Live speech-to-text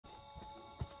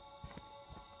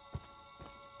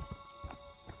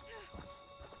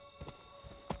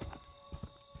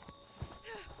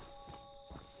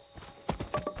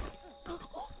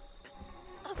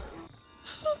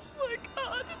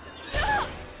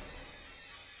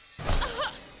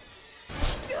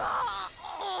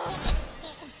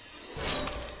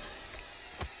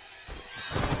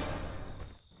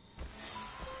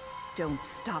Don't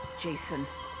stop, Jason.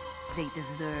 They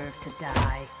deserve to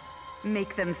die.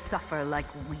 Make them suffer like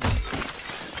we.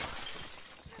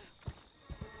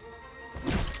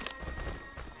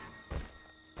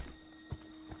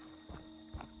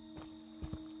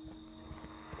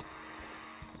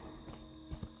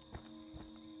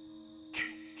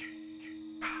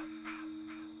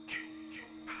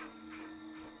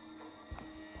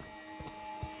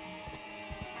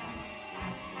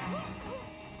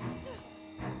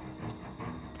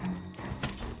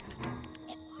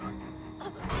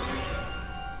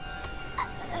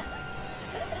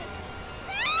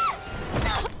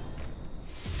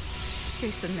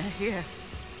 Jason, they're here.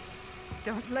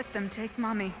 Don't let them take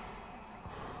Mommy.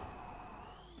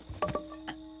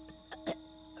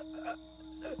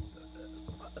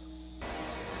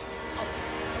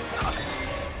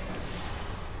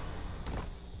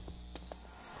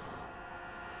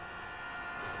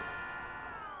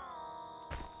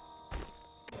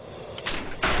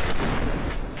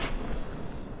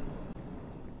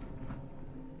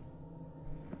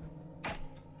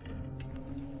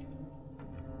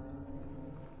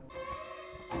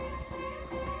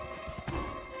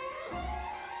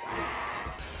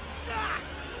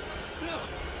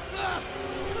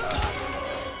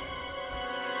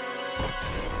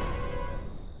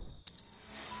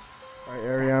 Alright,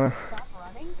 Ariana.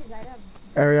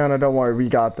 Ariana, don't worry, we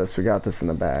got this. We got this in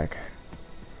the bag.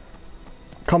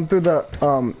 Come through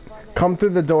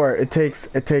the door. It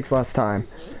takes less time.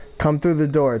 Come through the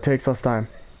door. It takes less time.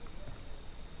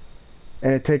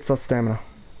 And it takes less stamina.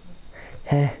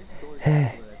 Hey,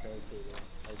 hey.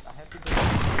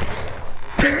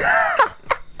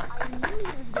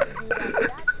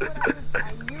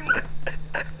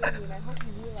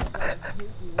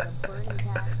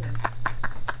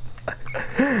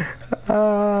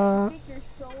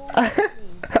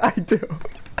 I do.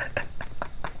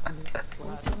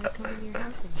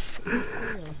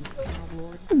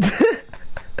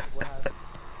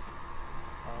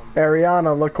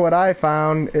 Ariana, look what I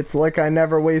found. It's like I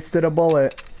never wasted a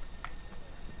bullet.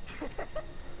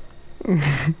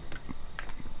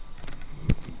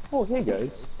 Oh, hey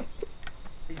guys.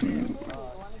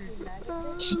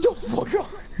 Shut the fuck up.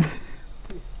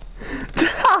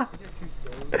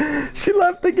 She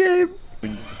left the game.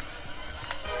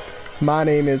 My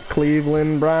name is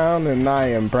Cleveland Brown, and I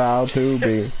am proud to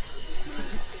be.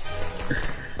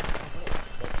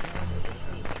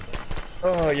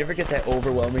 Oh, you ever get that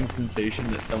overwhelming sensation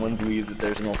that someone believes that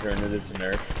there's an alternative to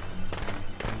Nerf?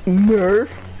 Nerf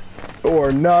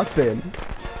or nothing.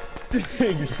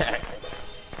 Exactly.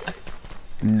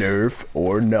 Nerf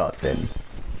or nothing.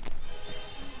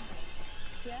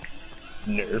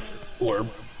 Nerf or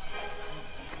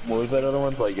what was that other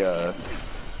one? Like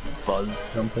Buzz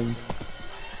something.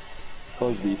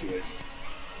 Buzz Beachways.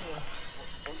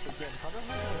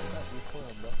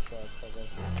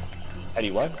 How do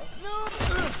you what?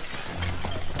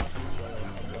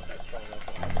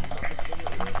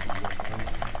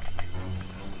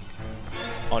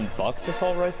 On Buck's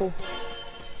assault rifle?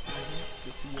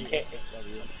 Yeah,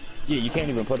 you can't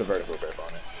even put a vertical grip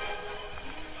on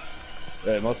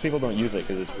it. Most people don't use it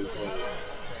because it's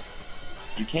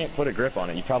you can't put a grip on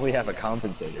it. You probably have a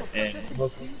compensator. And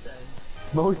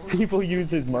most people use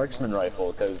his marksman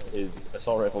rifle because his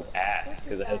assault rifle's ass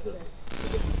because it has a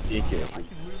ridiculous. I can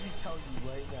literally tell you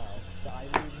right now that I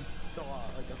literally saw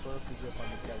like a vertical grip on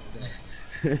this guy's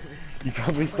neck. You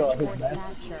probably saw his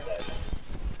match.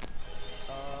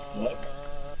 What?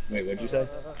 Wait, what'd you say?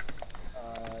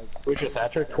 Twitcher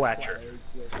Thatcher? Twatcher.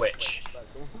 Twitch.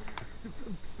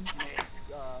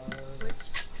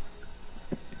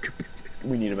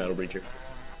 We need a metal breacher.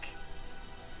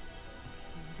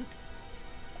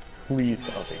 Please,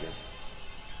 I'll take it.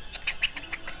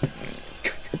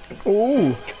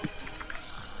 Ooh.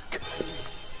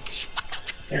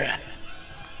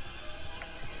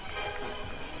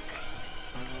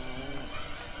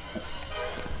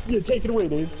 Yeah, take it away,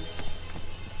 Dave.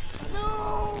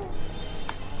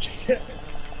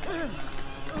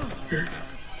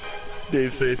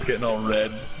 Dave's face getting all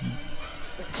red.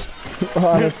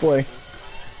 Honestly.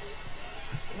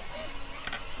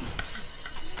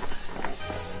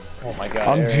 Oh my god,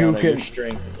 I'm Ariana, your juking.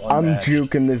 strength is I'm unmatched.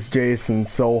 juking this Jason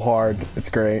so hard. It's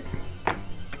great.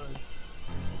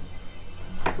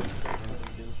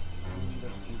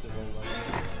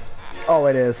 Oh,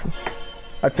 it is.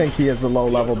 I think he is a low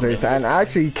level Jason. And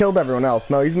actually, he killed everyone else.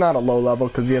 No, he's not a low level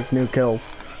because he has new kills.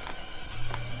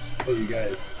 Hey, you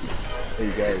guys. Hey,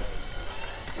 you guys.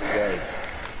 Hey, you guys.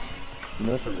 You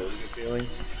know what's a really good feeling?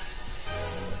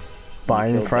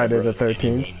 Buying Friday the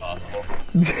 13th. Possible.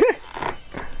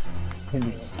 Can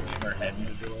you slam her head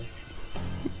into the door?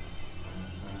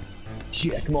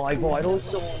 Check my vital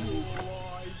signs.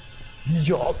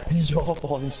 Yup, yup,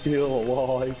 I'm still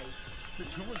alive. You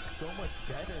look so much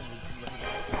better in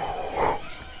this.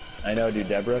 I know, dude.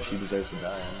 Deborah, she deserves to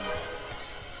die.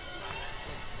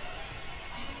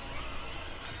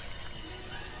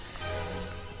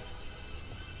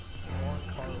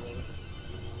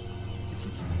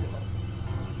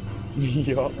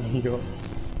 Yup, yup.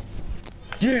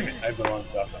 Damn it! I have the wrong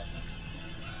stuff on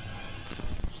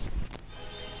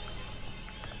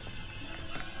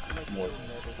this. More.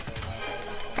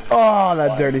 Oh,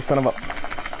 that dirty son of a.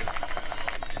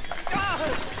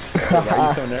 Why are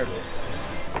you so nervous?